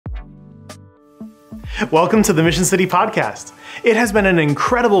Welcome to the Mission City Podcast. It has been an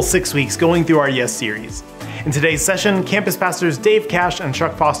incredible 6 weeks going through our Yes series. In today's session, campus pastors Dave Cash and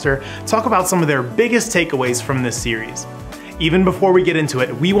Chuck Foster talk about some of their biggest takeaways from this series. Even before we get into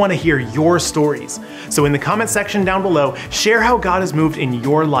it, we want to hear your stories. So in the comment section down below, share how God has moved in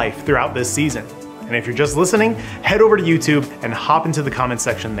your life throughout this season. And if you're just listening, head over to YouTube and hop into the comment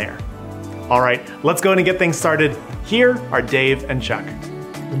section there. All right, let's go and get things started. Here are Dave and Chuck.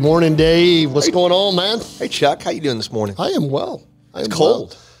 Good morning, Dave. What's going on, man? Hey, Chuck. How you doing this morning? I am well. It's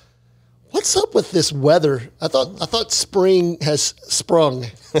cold. What's up with this weather? I thought spring has sprung.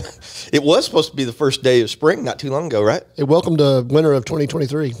 It was supposed to be the first day of spring not too long ago, right? Hey, welcome to winter of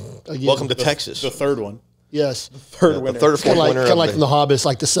 2023. Again. Welcome to Texas. The third one. Yes. Third winter. The third or fourth winter. Kind of like from The Hobbits,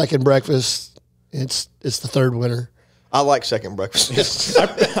 like the second breakfast. It's the third winter. I like second breakfast.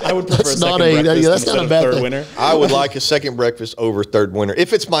 I would prefer That's second not breakfast that's not instead a of bad third thing. winter. I would like a second breakfast over third winter,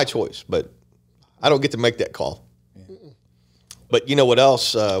 if it's my choice, but I don't get to make that call. But you know what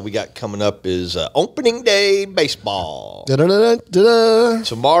else we got coming up is opening day baseball. Da-da-da-da-da.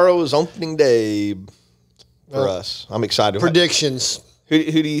 Tomorrow is opening day for us. I'm excited. Predictions. Who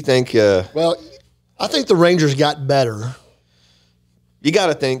do you think? Well, I think the Rangers got better. You got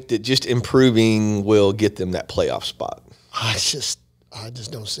to think that just improving will get them that playoff spot. I just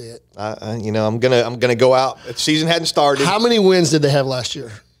don't see it. I'm gonna go out. The season hadn't started. How many wins did they have last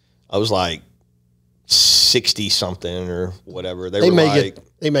year? I was like 60 something or whatever. They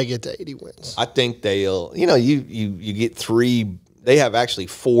may get to 80 wins. I think they'll. You get three. They have actually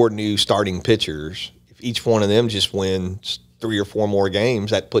four new starting pitchers. If each one of them just wins 3 or 4 more games,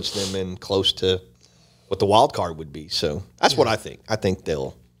 that puts them in close to what the wild card would be. So that's what I think. I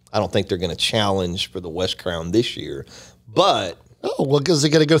don't think they're going to challenge for the West Crown this year, but. Oh, well, because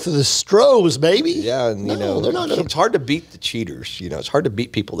they're going to go through the Stros, baby. Yeah, and they're not gonna... it's hard to beat the cheaters. It's hard to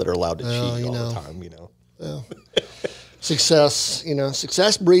beat people that are allowed to cheat all the time. Well,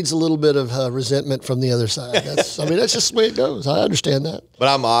 success breeds a little bit of resentment from the other side. That's just the way it goes. I understand that. But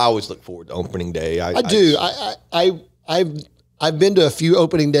I always look forward to opening day. I do. I've been to a few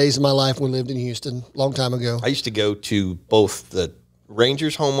opening days in my life when I lived in Houston a long time ago. I used to go to both the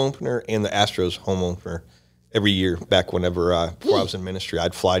Rangers home opener and the Astros home opener every year back before I was in ministry.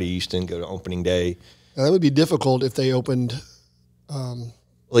 I'd fly to Houston, go to opening day. Now, that would be difficult if they opened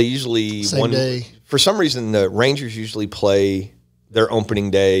They usually same day. For some reason, the Rangers usually play their opening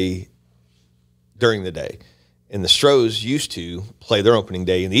day during the day, and the Stros used to play their opening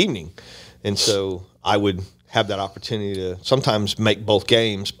day in the evening. And so I would have that opportunity to sometimes make both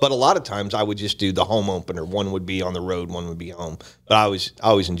games, but a lot of times I would just do the home opener. One would be on the road, one would be home. But I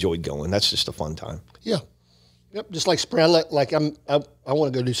always enjoyed going. That's just a fun time. Yeah. Yep. Just like spring. I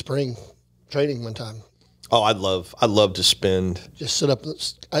want to go do spring training one time. Oh, I'd love to spend. Just sit up.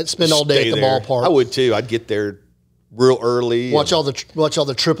 I'd spend all day at the ballpark. I would too. I'd get there real early. Watch all the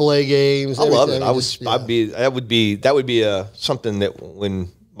AAA games. I love it. That would be something that when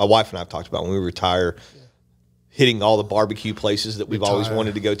my wife and I have talked about when we retire, hitting all the barbecue places that we've always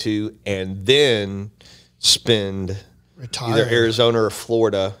wanted to go to, and then spend either Arizona or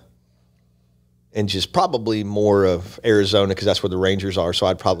Florida. And just probably more of Arizona because that's where the Rangers are. So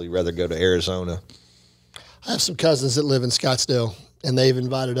I'd probably rather go to Arizona. I have some cousins that live in Scottsdale, and they've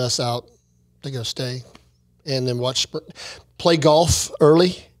invited us out to go stay and then play golf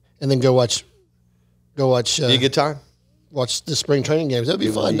early, and then go watch. Be a good time. Watch the spring training games. That'd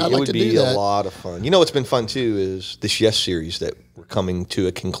be fun. I'd like to do that. It would be a lot of fun. You know what's been fun too is this Yes series that we're coming to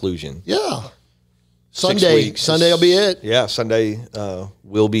a conclusion. Yeah. Sunday will be it. Yeah, Sunday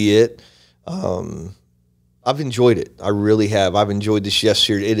will be it. I've enjoyed it. I really have. I've enjoyed this Yes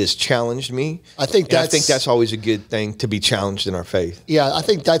series. It has challenged me. I think that's always a good thing to be challenged in our faith. Yeah, I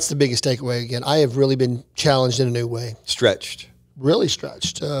think that's the biggest takeaway. Again, I have really been challenged in a new way. Stretched. Really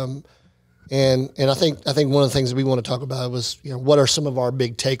stretched. And I think one of the things that we want to talk about was what are some of our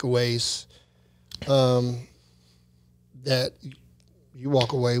big takeaways that you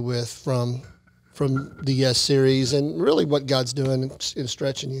walk away with from the Yes series and really what God's doing in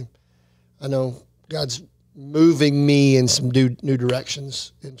stretching you. I know God's moving me in some new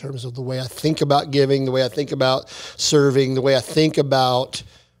directions in terms of the way I think about giving, the way I think about serving, the way I think about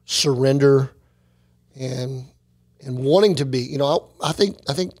surrender, and wanting to be. I think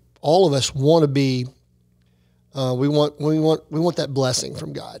all of us want to be. We want that blessing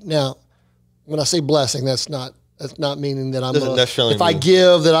from God. Now, when I say blessing, that's not meaning that if I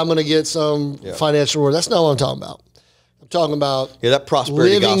give that I'm going to get some financial reward. That's not what I'm talking about. I'm talking about that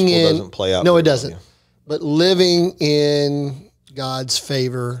prosperity gospel doesn't play out. No, it doesn't. But living in God's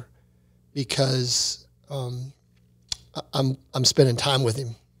favor because I'm spending time with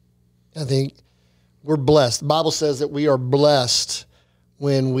Him. I think we're blessed. The Bible says that we are blessed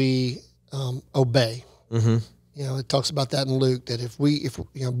when we obey. Mm-hmm. You know, it talks about that in Luke, that if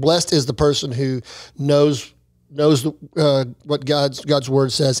blessed is the person who knows what God's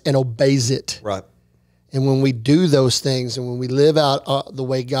word says and obeys it. Right. And when we do those things, and when we live out the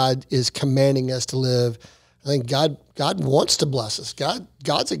way God is commanding us to live, I think God wants to bless us.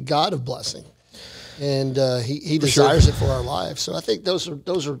 God's a God of blessing, and He desires it for our lives. So I think those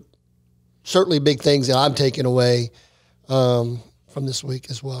are certainly big things that I'm taking away from this week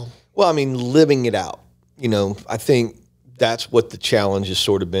as well. Well, I mean, living it out. You know, I think that's what the challenge has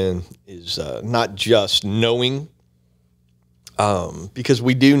sort of been, is not just knowing, because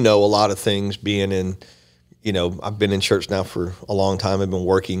we do know a lot of things being in, you know, I've been in church now for a long time. I've been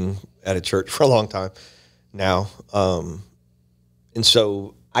working at a church for a long time now. And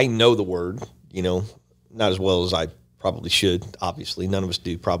so I know the word, you know, not as well as I probably should. Obviously, none of us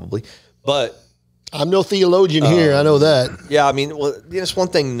do probably, but I'm no theologian here. I know that. Yeah, I mean, well, it's one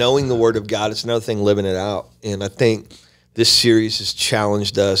thing knowing the Word of God. It's another thing living it out. And I think this series has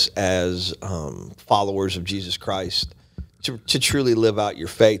challenged us as followers of Jesus Christ to truly live out your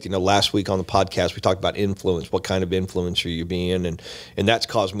faith. You know, last week on the podcast, we talked about influence. What kind of influencer you're being, and that's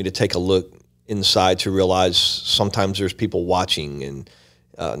caused me to take a look inside to realize sometimes there's people watching, and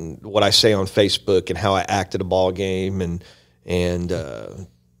what I say on Facebook and how I act at a ball game, and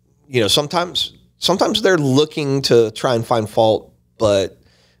you know, sometimes they're looking to try and find fault, but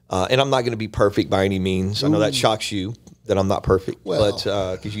and I'm not going to be perfect by any means. I know that shocks you that I'm not perfect, but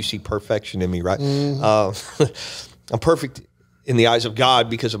because you see perfection in me, right? I'm perfect in the eyes of God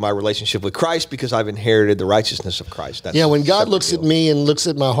because of my relationship with Christ, because I've inherited the righteousness of Christ. That's when God looks at me and looks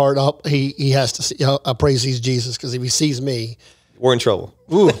at my heart, he has to see. I pray he sees Jesus, because if he sees me, we're in trouble.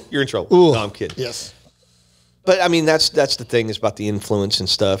 Ooh. You're in trouble. Ooh. No, I'm kidding. Yes. But I mean, that's the thing, is about the influence and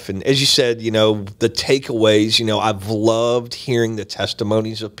stuff. And as you said, you know, the takeaways, you know, I've loved hearing the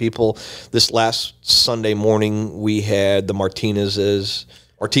testimonies of people. This last Sunday morning, we had the Martinez's,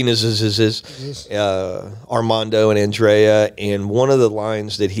 Armando and Andrea. And one of the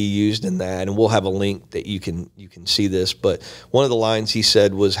lines that he used in that, and we'll have a link that you can see this, but one of the lines he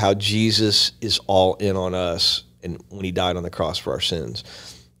said was how Jesus is all in on us, and when he died on the cross for our sins.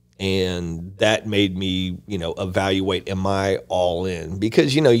 And that made me, you know, evaluate, am I all in?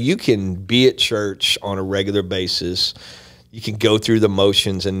 Because, you know, you can be at church on a regular basis. You can go through the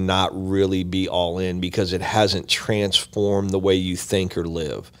motions and not really be all in, because it hasn't transformed the way you think or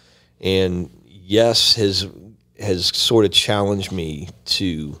live. And yes, has sort of challenged me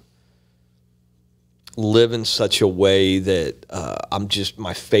to live in such a way that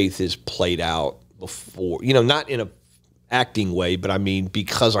my faith is played out before, you know, not in a acting way, but I mean,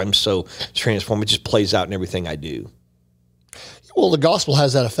 because I'm so transformed, it just plays out in everything I do. Well, the gospel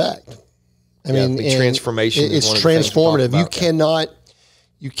has that effect. I mean, the transformation. It's transformative.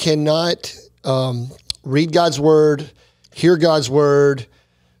 You cannot read God's word, hear God's word,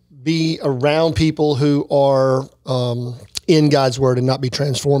 be around people who are in God's word and not be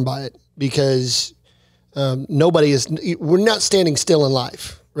transformed by it, because we're not standing still in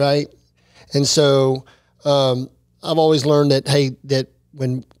life, right? And so I've always learned that, hey, that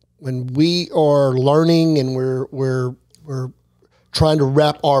when we are learning and we're trying to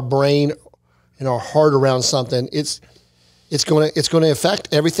wrap our brain and our heart around something, it's going to affect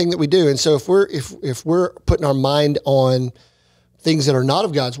everything that we do. And so if we're putting our mind on things that are not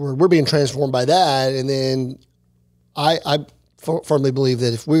of God's word, we're being transformed by that. And then I firmly believe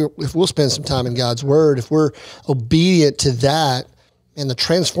that if we'll spend some time in God's word, if we're obedient to that, and the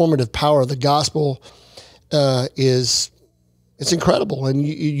transformative power of the gospel it's incredible, and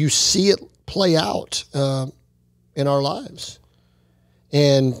you see it play out in our lives,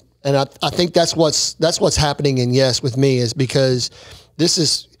 and I think that's what's happening in Yes with me, is because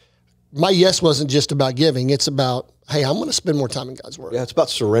my yes wasn't just about giving; it's about, hey, I'm going to spend more time in God's word. Yeah, it's about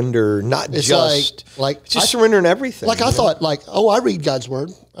surrender, not it's just surrendering everything. Like I thought, I read God's word,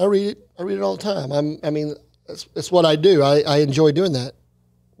 I read it all the time. I mean, it's what I do. I enjoy doing that.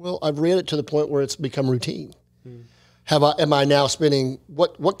 Well, I've read it to the point where it's become routine. Am I now spending,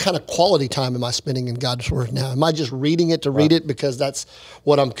 what kind of quality time am I spending in God's word now? Am I just reading it to read it because that's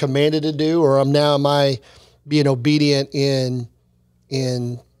what I'm commanded to do, or am I being obedient in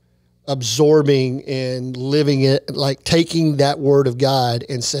absorbing and living it, like taking that word of God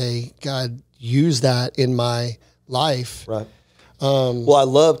and say, God, use that in my life. Right. Well, I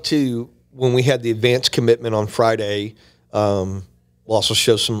love too, when we had the advanced commitment on Friday, we'll also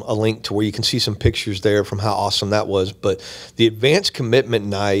show a link to where you can see some pictures there from how awesome that was. But the advanced commitment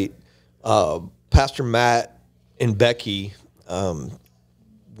night, Pastor Matt and Becky,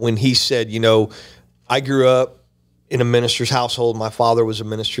 when he said, you know, I grew up in a minister's household. My father was a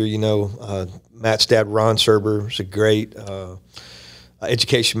minister. Matt's dad, Ron Serber, was a great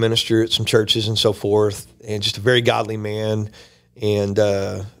education minister at some churches and so forth, and just a very godly man. And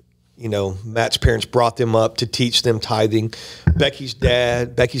Matt's parents brought them up to teach them tithing. Becky's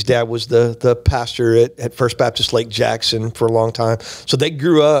dad was the pastor at First Baptist Lake Jackson for a long time. So they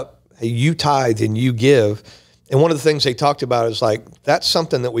grew up, hey, you tithe and you give. And one of the things they talked about is like, that's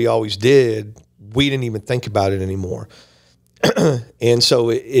something that we always did. We didn't even think about it anymore. And so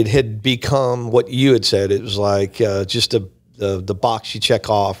it had become what you had said. It was like just the box you check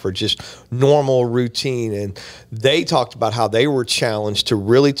off, or just normal routine. And they talked about how they were challenged to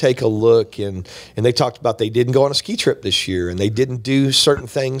really take a look, and they talked about they didn't go on a ski trip this year, and they didn't do certain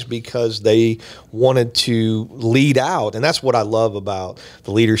things because they wanted to lead out. And that's what I love about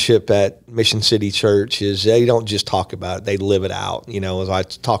the leadership at Mission City Church, is they don't just talk about it, they live it out, as I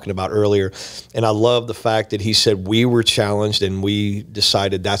was talking about earlier. And I love the fact that he said we were challenged and we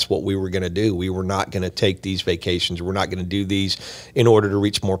decided that's what we were going to do. We were not going to take these vacations. We're not going to do these in order to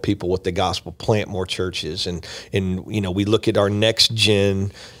reach more people with the gospel, plant more churches. And we look at our next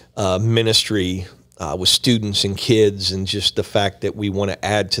gen ministry with students and kids, and just the fact that we want to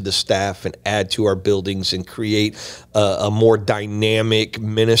add to the staff and add to our buildings and create a more dynamic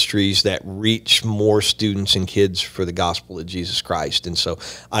ministries that reach more students and kids for the gospel of Jesus Christ. And so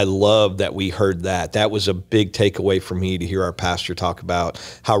I love that we heard that. That was a big takeaway for me, to hear our pastor talk about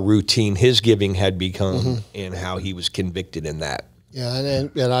how routine his giving had become and how he was convicted in that. Yeah,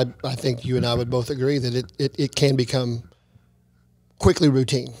 and I think you and I would both agree that it can become quickly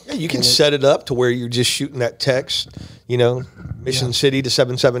routine. Yeah, you can set it up to where you're just shooting that text, Mission City to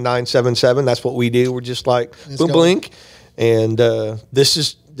 77977. That's what we do. We're just like, boom, blink. And this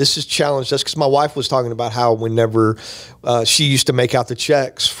has challenged us, because my wife was talking about how whenever she used to make out the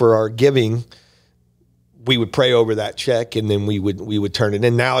checks for our giving, we would pray over that check, and then we would turn it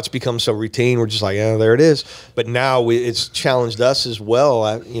in. Now it's become so routine. We're just like, yeah, there it is. But now it's challenged us as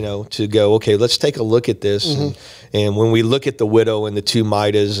well, to go, okay, let's take a look at this. And when we look at the widow and the two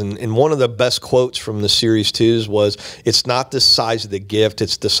mitas, and one of the best quotes from the series too was, it's not the size of the gift,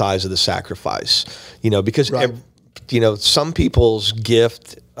 it's the size of the sacrifice. Because right. Some people's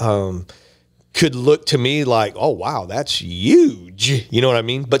gift could look to me like, oh, wow, that's huge. You know what I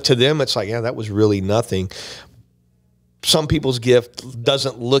mean? But to them, it's like, yeah, that was really nothing. Some people's gift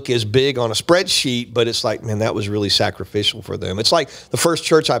doesn't look as big on a spreadsheet, but it's like, man, that was really sacrificial for them. It's like the first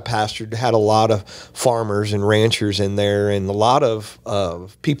church I pastored had a lot of farmers and ranchers in there, and a lot of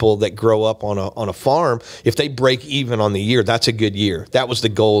people that grow up on a farm. If they break even on the year, that's a good year. That was the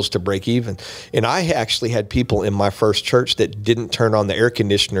goal, is to break even. And I actually had people in my first church that didn't turn on the air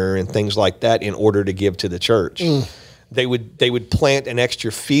conditioner and things like that in order to give to the church. They would plant an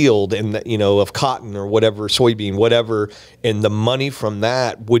extra field of cotton or whatever, soybean, whatever, and the money from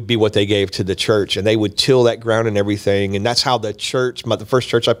that would be what they gave to the church, and they would till that ground and everything. And that's how the first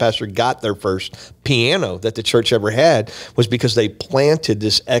church I pastored, got their first piano that the church ever had, was because they planted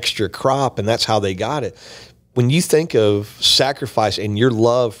this extra crop, and that's how they got it. When you think of sacrifice and your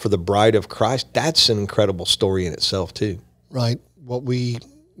love for the bride of Christ, that's an incredible story in itself too. Right. What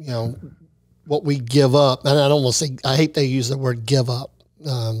we give up, and I don't want to say, I hate they use the word give up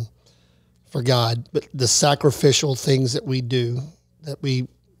for God, but the sacrificial things that we do, that we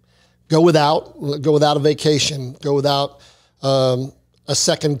go without a vacation, go without a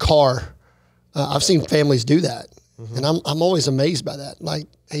second car. I've seen families do that, and I'm always amazed by that. Like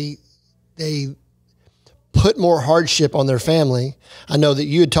they put more hardship on their family. I know that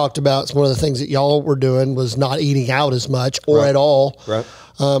you had talked about, it's one of the things that y'all were doing was not eating out as much or at all. Right.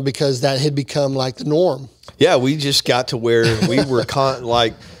 Because that had become like the norm. Yeah, we just got to where we were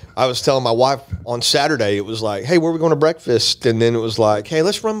like, I was telling my wife on Saturday, it was like, hey, where are we going to breakfast? And then it was like, hey,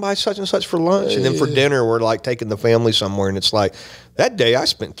 let's run by such and such for lunch. And then for dinner, we're like taking the family somewhere. And it's like, that day I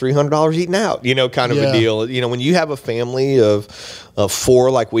spent $300 eating out, kind of a deal. When you have a family of four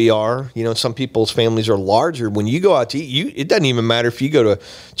like we are, some people's families are larger. When you go out to eat, it doesn't even matter if you go to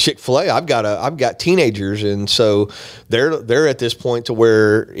Chick-fil-A. I've got teenagers, and so they're at this point to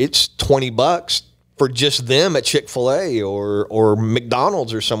where it's $20 for just them at Chick-fil-A or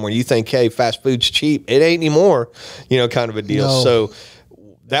McDonald's or somewhere. You think, hey, fast food's cheap. It ain't anymore, kind of a deal. No. So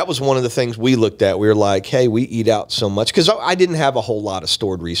that was one of the things we looked at. We were like, hey, we eat out so much, because I didn't have a whole lot of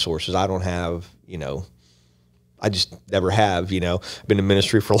stored resources. I don't have, I just never have, been in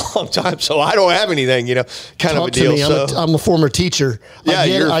ministry for a long time, so I don't have anything, kind of a deal. I'm a former teacher. Yeah,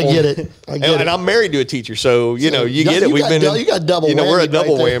 I get it. And I'm married to a teacher, so you get it. You got double whammy. We're a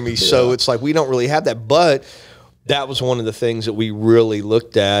double right whammy, so it's like we don't really have that. But that was one of the things that we really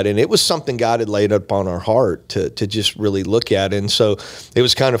looked at, and it was something God had laid up on our heart to just really look at. And so it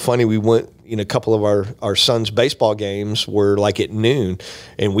was kind of funny. We went, a couple of our son's baseball games were like at noon,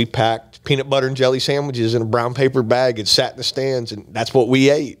 and we packed peanut butter and jelly sandwiches in a brown paper bag and sat in the stands, and that's what we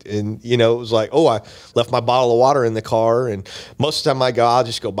ate. And, it was like, I left my bottle of water in the car, and most of the time I go, I'll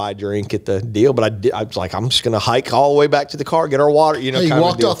just go buy a drink at the deal. But I was like, I'm just going to hike all the way back to the car, get our water, you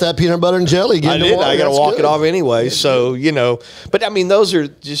walked off that peanut butter and jelly. I did. I got to walk it off anyway. So, but I mean, those are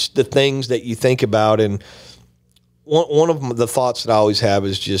just the things that you think about. And one of the thoughts that I always have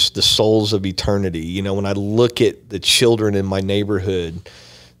is just the souls of eternity. When I look at the children in my neighborhood,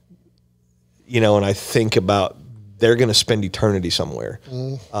 and I think about they're going to spend eternity somewhere.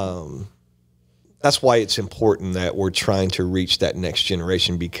 That's why it's important that we're trying to reach that next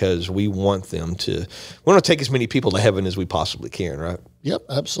generation, because we want to take as many people to heaven as we possibly can, right? Yep,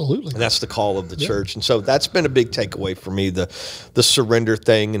 absolutely. And that's the call of the church. And so that's been a big takeaway for me, the surrender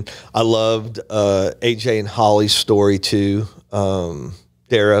thing. And I loved AJ and Holly's story too.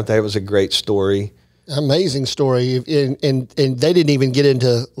 Dara, that was a great story. Amazing story, and they didn't even get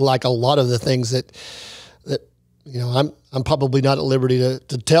into like a lot of the things that I'm probably not at liberty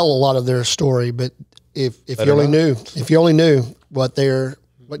to tell a lot of their story, but if you only knew what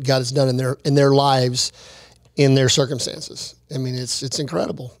God has done in their lives, in their circumstances. I mean, it's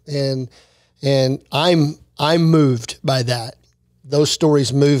incredible, and I'm moved by that. Those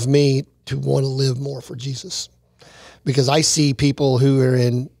stories move me to want to live more for Jesus, because I see people who are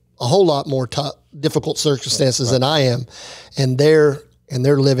in a whole lot more difficult circumstances than I am, and they're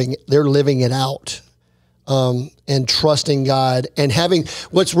living it out, and trusting God, and having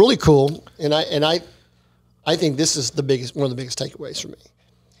what's really cool. And I think this is one of the biggest takeaways for me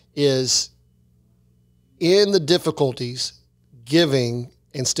is in the difficulties, giving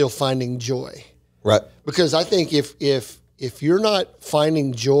and still finding joy. Right. Because I think if you're not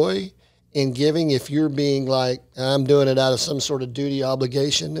finding joy in giving, if you're being like, I'm doing it out of some sort of duty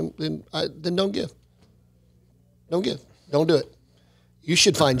obligation, then don't give. Don't give. Don't do it. You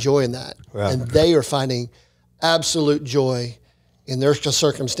should find joy in that. Right. And they are finding absolute joy in their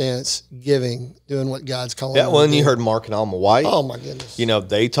circumstance, giving, doing what God's calling them to do. Well, and you heard Mark and Alma White. Oh, my goodness.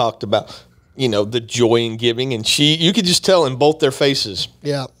 They talked about, the joy in giving, and you could just tell in both their faces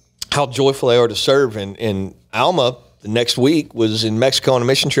how joyful they are to serve. And Alma, the next week, was in Mexico on a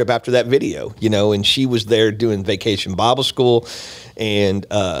mission trip after that video, and she was there doing Vacation Bible School, and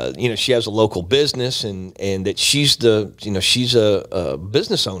she has a local business, and that she's a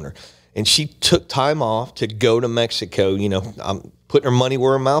business owner, and she took time off to go to Mexico. I'm putting her money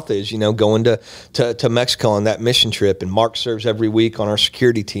where her mouth is, going to Mexico on that mission trip. And Mark serves every week on our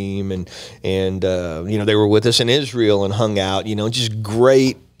security team, and they were with us in Israel and hung out, just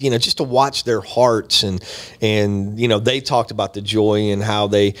great. Just to watch their hearts, and they talked about the joy and how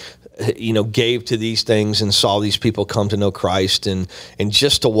they, gave to these things and saw these people come to know Christ, and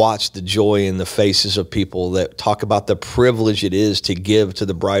just to watch the joy in the faces of people that talk about the privilege it is to give to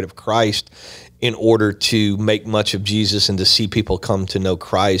the bride of Christ in order to make much of Jesus and to see people come to know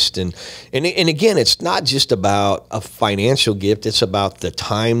Christ. And again, it's not just about a financial gift. It's about the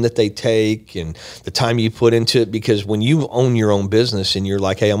time that they take and the time you put into it, because when you own your own business and you're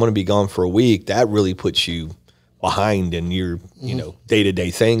like, hey, I'm going to be gone for a week, that really puts you behind in your day-to-day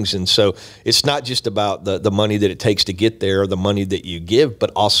things. And so it's not just about the money that it takes to get there or the money that you give,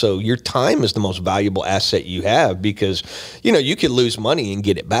 but also your time is the most valuable asset you have, because you could lose money and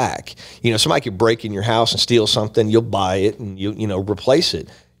get it back. Somebody could break in your house and steal something, you'll buy it and you replace it.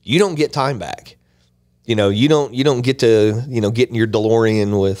 You don't get time back. You don't get to get in your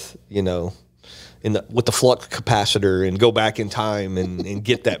DeLorean with with the flux capacitor and go back in time and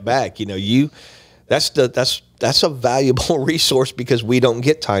get that back. That's a valuable resource, because we don't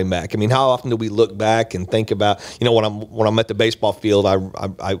get time back. I mean, how often do we look back and think about, when I'm at the baseball field,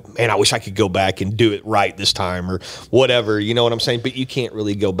 I wish I could go back and do it right this time or whatever, you know what I'm saying? But you can't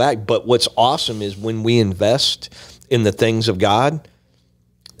really go back. But what's awesome is when we invest in the things of God,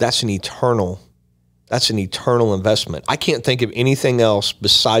 that's an eternal investment. I can't think of anything else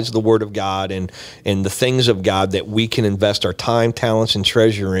besides the Word of God and the things of God that we can invest our time, talents, and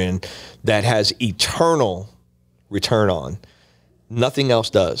treasure in that has eternal return on. Nothing else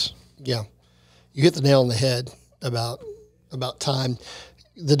does. Yeah. You hit the nail on the head about time.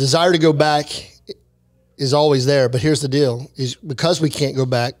 The desire to go back is always there, but here's the deal, is because we can't go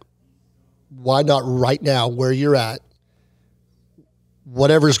back, why not right now where you're at,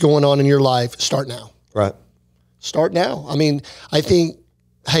 whatever's going on in your life, start now. Right. Start now. I mean, I think,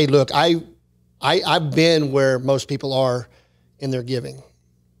 hey, look, I've been where most people are in their giving,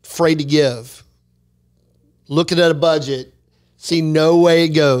 afraid to give, looking at a budget, see no way it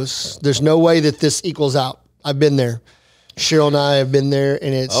goes. There's no way that this equals out. I've been there. Cheryl and I have been there,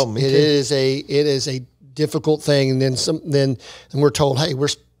 and it is a difficult thing. And then we're told, hey, we're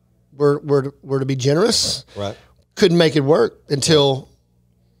to be generous. Right. Couldn't make it work until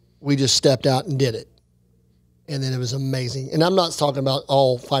we just stepped out and did it. And then it was amazing. And I'm not talking about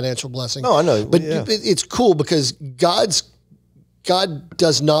all financial blessing. No, I know. But it's cool because God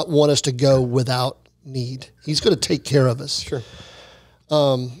does not want us to go without need. He's going to take care of us. Sure.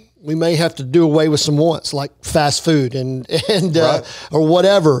 We may have to do away with some wants like fast food and right. Or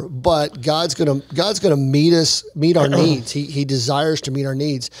whatever, but God's gonna meet our needs. He desires to meet our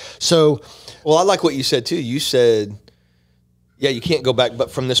needs. So, well, I like what you said too. You said, yeah, you can't go back, but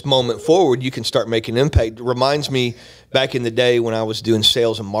from this moment forward, you can start making impact. It reminds me back in the day when I was doing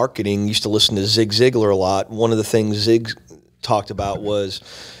sales and marketing, I used to listen to Zig Ziglar a lot. One of the things Zig talked about was,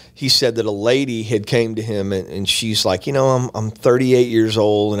 he said that a lady had came to him and she's like, I'm 38 years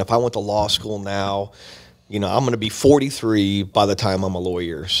old, and if I went to law school now, I'm going to be 43 by the time I'm a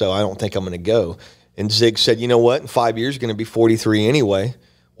lawyer, so I don't think I'm going to go. And Zig said, you know what? In 5 years, you're going to be 43 anyway.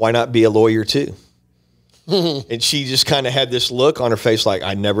 Why not be a lawyer too? And she just kind of had this look on her face like,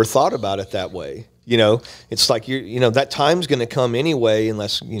 I never thought about it that way. It's like, that time's going to come anyway,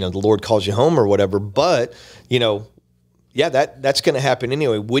 unless, the Lord calls you home or whatever. But, yeah, that's going to happen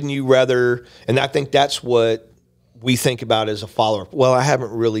anyway. Wouldn't you rather? And I think that's what we think about as a follower. Well, I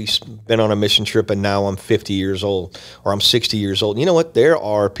haven't really been on a mission trip, and now I'm 50 years old or I'm 60 years old. You know what? There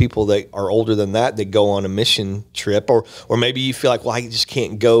are people that are older than that go on a mission trip, or maybe you feel like, well, I just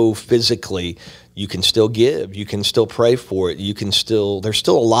can't go physically. You can still give. You can still pray for it. There's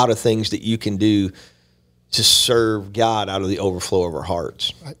still a lot of things that you can do to serve God out of the overflow of our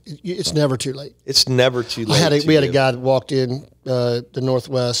hearts. It's never too late. It's never too late. We had a guy that walked in the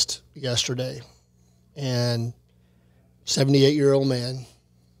Northwest yesterday, and 78-year-old man,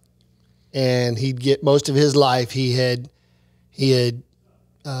 and he'd get most of his life. He had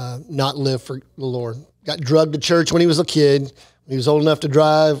not lived for the Lord. Got drugged to church when he was a kid. When he was old enough to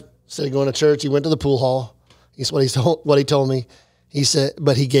drive, instead of going to church, he went to the pool hall. He's what he told me. He said,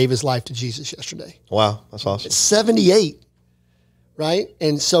 but he gave his life to Jesus yesterday. Wow, that's awesome. It's 78, right?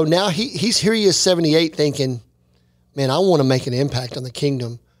 And so now he's here. He is 78, thinking, man, I want to make an impact on the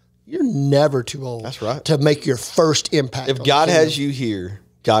kingdom. You're never too old. That's right. To make your first impact. If God has you here,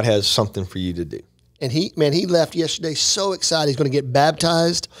 God has something for you to do. And he left yesterday so excited. He's going to get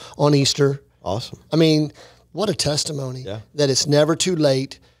baptized on Easter. Awesome. I mean, what a testimony that it's never too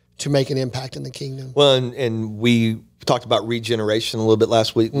late to make an impact in the kingdom. Well, and we talked about regeneration a little bit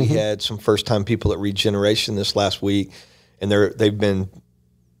last week. We had some first-time people at Regeneration this last week, and they've been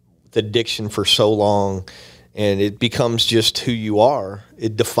with addiction for so long, and it becomes just who you are.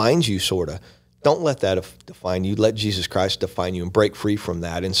 It defines you, sort of. Don't let that define you. Let Jesus Christ define you and break free from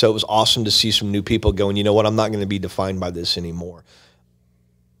that. And so it was awesome to see some new people going, you know what, I'm not going to be defined by this anymore.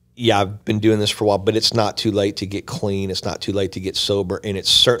 Yeah, I've been doing this for a while, but it's not too late to get clean. It's not too late to get sober, and it's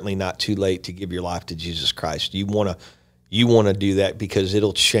certainly not too late to give your life to Jesus Christ. You want to do that because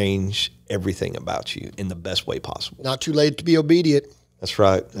it'll change everything about you in the best way possible. Not too late to be obedient. That's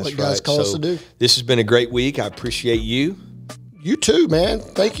right. That's what God's called us to do. This has been a great week. I appreciate you. You too, man.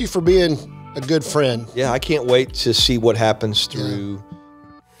 Thank you for being a good friend. Yeah, I can't wait to see what happens through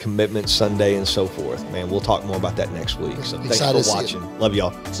Commitment Sunday and so forth. Man, we'll talk more about that next week. So thanks for watching. Love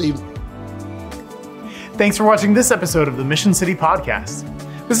y'all. See you. Thanks for watching this episode of the Mission City Podcast.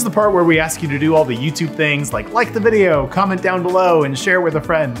 This is the part where we ask you to do all the YouTube things like the video, comment down below, and share with a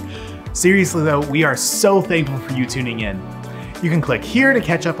friend. Seriously though, we are so thankful for you tuning in. You can click here to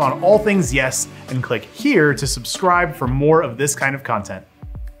catch up on all things Yes, and click here to subscribe for more of this kind of content.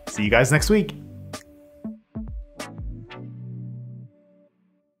 See you guys next week.